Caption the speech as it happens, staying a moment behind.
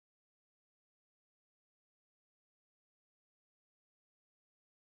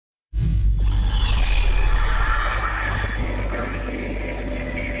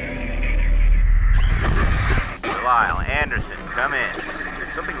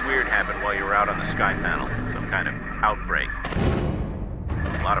weird happened while you were out on the sky panel. Some kind of outbreak.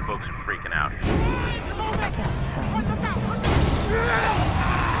 A lot of folks are freaking out. Look out!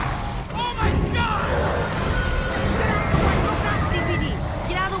 Oh my God! CPD,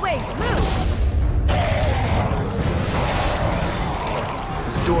 get out of the way! Move!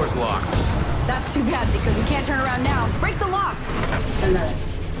 This door's locked. That's too bad because we can't turn around now. Break the lock! Alert.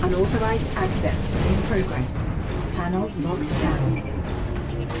 Unauthorized access in progress. Panel locked down.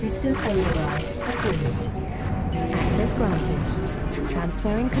 System override approved. Access granted.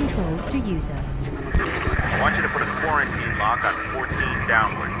 Transferring controls to user. I want you to put a quarantine lock on 14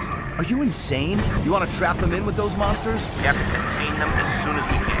 downwards. Are you insane? You want to trap them in with those monsters? We have to contain them as soon as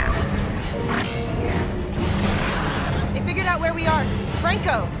we can. They figured out where we are.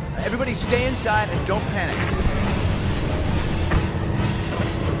 Franco! Everybody stay inside and don't panic.